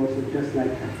bless me also just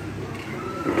like that.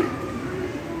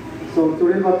 So, to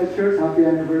Real Baptist Church, happy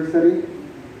anniversary.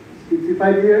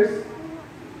 55 years.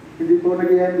 Hindi po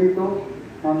nag-i-end dito.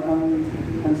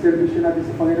 Ang servisyo natin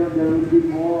sa Panginoon, there will be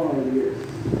more years.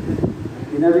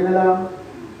 Ginabi na lang,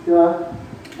 di ba?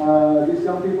 These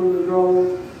young people will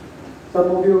grow. Some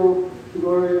of you,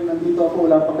 siguro yung nandito ako,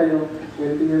 wala pa kayo.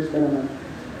 20 years ka naman.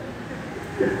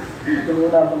 So,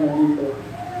 wala pa nandito.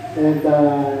 And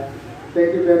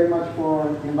thank you very much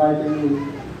for inviting me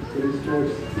to this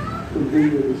church to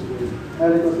bring you this word.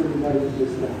 Let us invite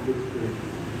this word.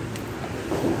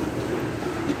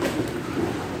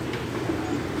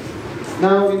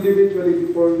 Now, individually,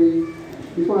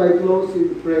 before I close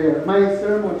in prayer, my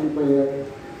sermon in prayer,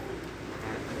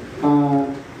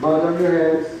 bow down your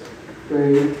heads,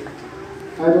 pray.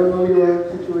 I don't know your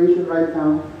situation right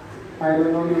now. I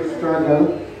don't know your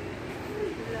struggle.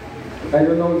 I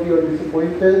don't know if you're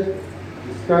disappointed,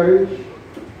 discouraged.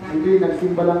 Maybe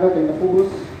nagsimba lang ka, kaya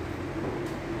napugos.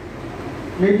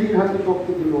 Maybe you have to talk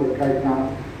to the Lord right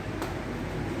now.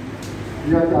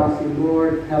 You have to ask Him,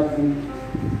 Lord, help me.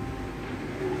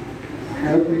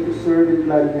 Help me to serve in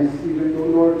gladness, even though,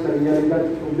 Lord, sa realidad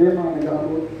sa problema ang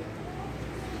nag-aabot.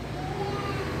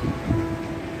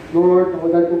 Lord,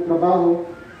 nawalan kong trabaho.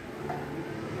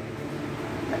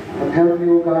 But help me,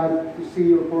 O God, to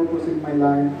see your purpose in my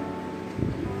life.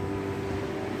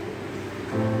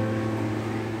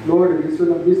 Lord, gusto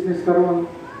ng business karon.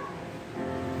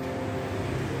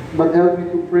 But help me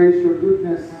to praise your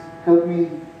goodness. Help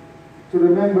me to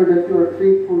remember that you are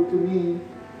faithful to me.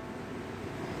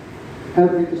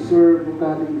 Help me to serve, O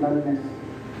God, in gladness.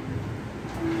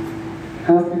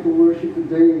 Help me to worship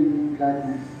today in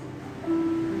gladness.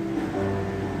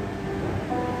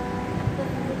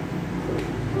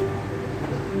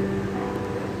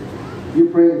 You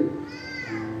pray.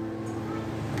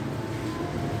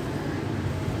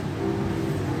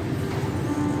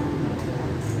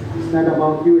 It's not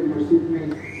about you and your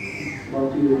seatmate. It's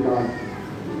about you and God.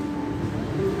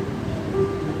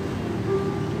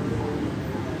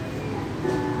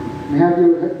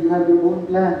 You have your own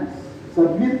plans.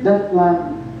 Submit that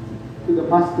plan to the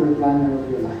master planner of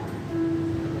your life.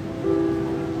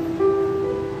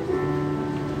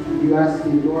 You ask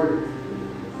Him, Lord,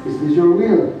 is this your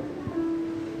will?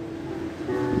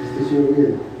 Is this your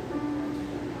will?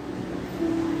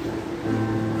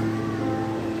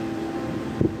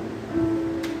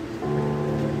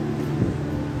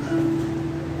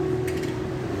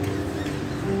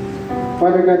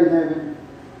 Father God in heaven,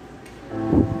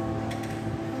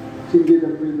 it's indeed a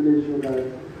privilege, O God.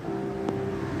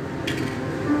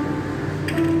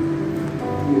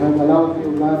 You have allowed me,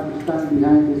 O God, to stand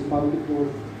behind this pulpit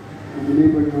and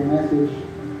deliver your message.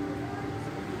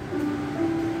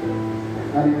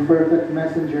 I an imperfect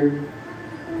messenger.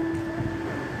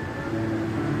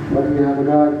 But we have a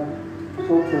God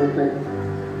so perfect,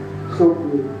 so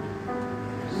good,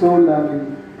 so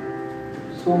loving,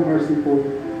 so merciful,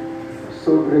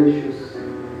 so gracious,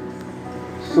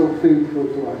 so faithful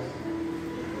to us.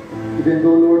 Even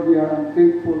though, Lord, we are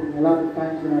unfaithful a lot of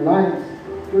times in our lives,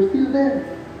 you're still there.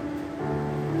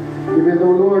 Even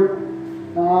though, Lord,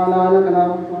 naaalala ka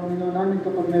lamang po ang Panginoon namin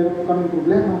kapag meron po kaming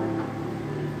problema,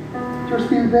 you're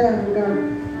still there, God.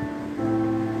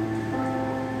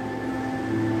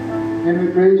 And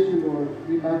we praise you, Lord.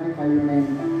 We magnify your name.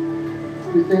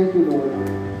 We thank you, Lord,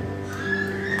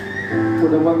 for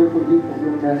the wonderful gift of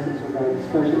your presence, O God,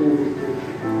 especially in this church.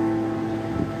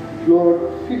 Lord,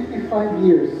 55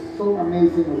 years, so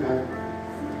amazing, O God.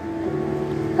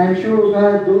 I'm sure, O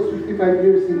God, those 55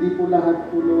 years, hindi po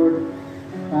lahat po, Lord,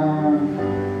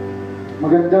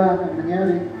 maganda ang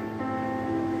nangyari.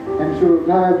 I'm sure,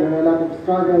 God, there are a lot of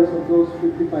struggles of those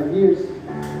 55 years.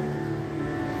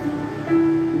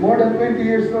 More than 20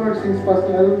 years, Lord, since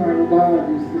Pastor Elmer, O God,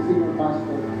 is the senior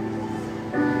pastor.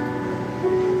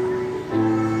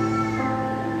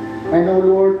 I know,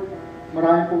 Lord,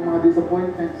 marami pong mga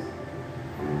disappointments.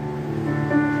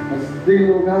 But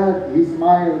still, O God, He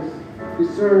smiles, He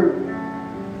serves,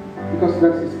 because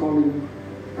that's His calling.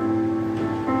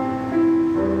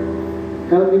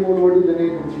 Help Him, O Lord, in the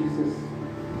name of Jesus.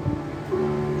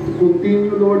 To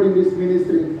continue, Lord, in this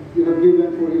ministry you have given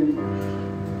for Him.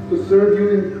 To serve you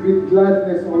with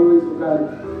gladness always, O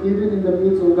God. Even in the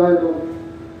midst, O God,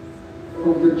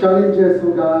 of the challenges,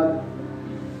 O God,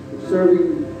 of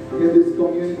serving in this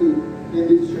community, in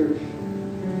this church.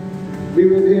 Be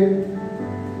with Him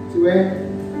to when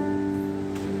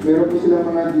meron po silang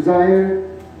mga desire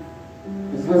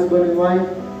as husband and wife.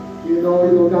 You know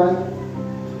it, O God.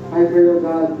 I pray, O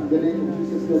God, in the name of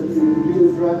Jesus, that you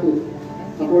will grant it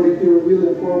according to your will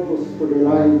and purpose for their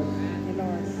lives.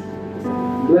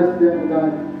 Bless them, O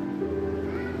God.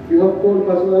 You have called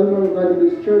Pastor Elmer, O God, in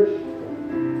this church.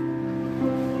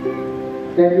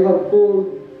 And you have called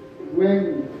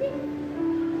Wayne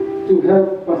to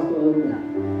help Pastor Elmer.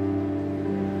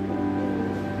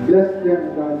 Bless them,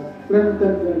 O God.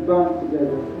 Strengthen them bond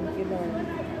together.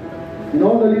 And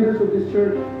all the leaders of this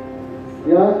church,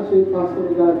 they associate Pastor,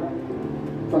 O God,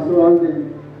 Pastor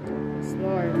Alden,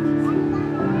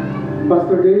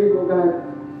 Pastor Dave, O God,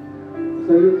 as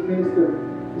a youth minister.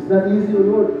 It's not easy,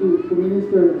 Lord, to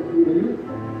minister to the youth.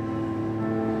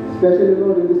 Especially,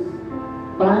 Lord, in these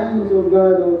times, O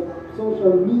God, of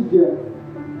social media.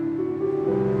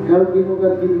 Help him, O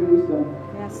God, give him wisdom.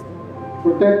 Yes, Lord.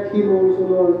 Protect him also,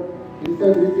 Lord,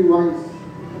 integrity-wise.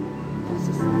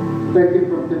 Protect him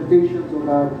from temptations, O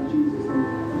God, in Jesus' name.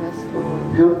 Yes,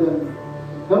 Lord. Help them.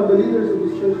 Help the leaders of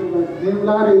this church, O God. Nino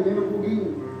Lari, Nino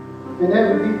Puging, and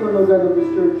every people, O God, of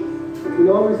this church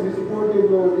will always be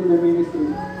supportive, Lord, in the ministry.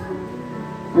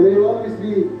 And they will always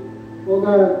be, oh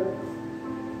God,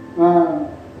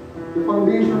 the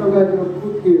foundation, oh God, you have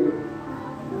put here.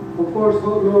 Of course,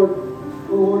 oh Lord,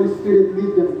 oh Holy Spirit,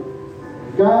 lead them.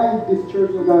 Guide this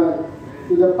church, oh God,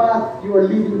 to the path you are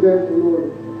leading them, oh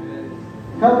Lord.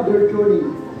 Help their journey.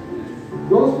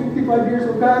 Those 55 years,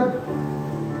 oh God,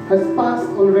 has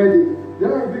passed already. There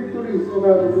are victories, oh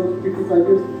God, of those 55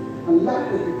 years. A lot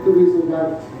of victories, oh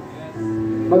God.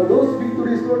 But those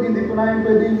victories, Lord, hindi ko namin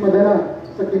pwedeng madala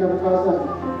sa kinabukasan.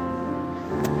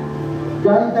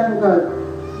 Guide them, God.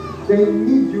 They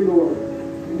need you, Lord,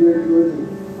 in their journey.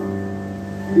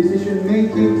 Decision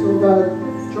making, so God,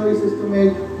 choices to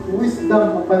make,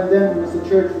 wisdom upon them as a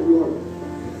church, O Lord.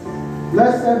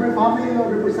 Bless every family,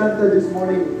 Lord, represented this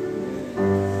morning.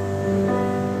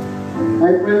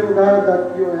 I pray, O God,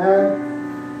 that your hand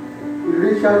will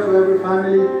reach out to every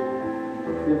family.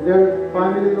 If their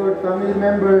family, Lord, family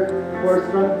member who are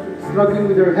struggling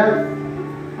with their health,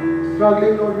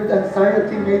 struggling, Lord, with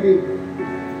anxiety, maybe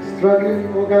struggling,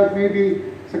 oh God,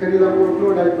 maybe sa kanilang work,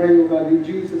 Lord, I pray, oh God, in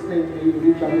Jesus' name, may you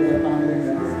reach out to their family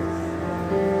member.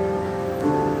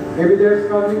 Maybe they're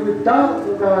struggling with doubt,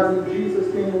 oh God, in Jesus'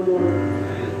 name, oh Lord,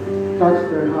 touch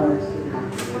their hearts.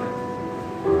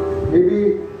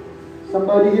 Maybe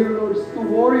somebody here, Lord, is too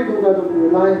worried, oh God, of your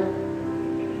life.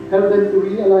 Help them to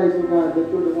realize, oh God,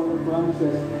 that you're the one who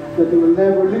promises that you will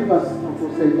never leave us nor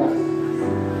forsake us.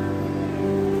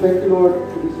 Thank you, Lord,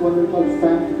 for this wonderful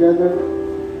time together.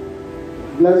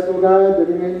 Bless, oh God, the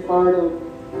remaining part of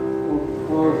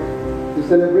the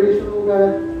celebration, oh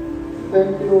God.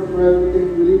 Thank you, Lord, for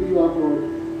everything. We lift you up, Lord.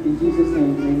 In Jesus'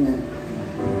 name, amen.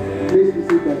 Please be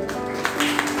seated.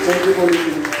 Thank you for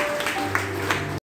listening.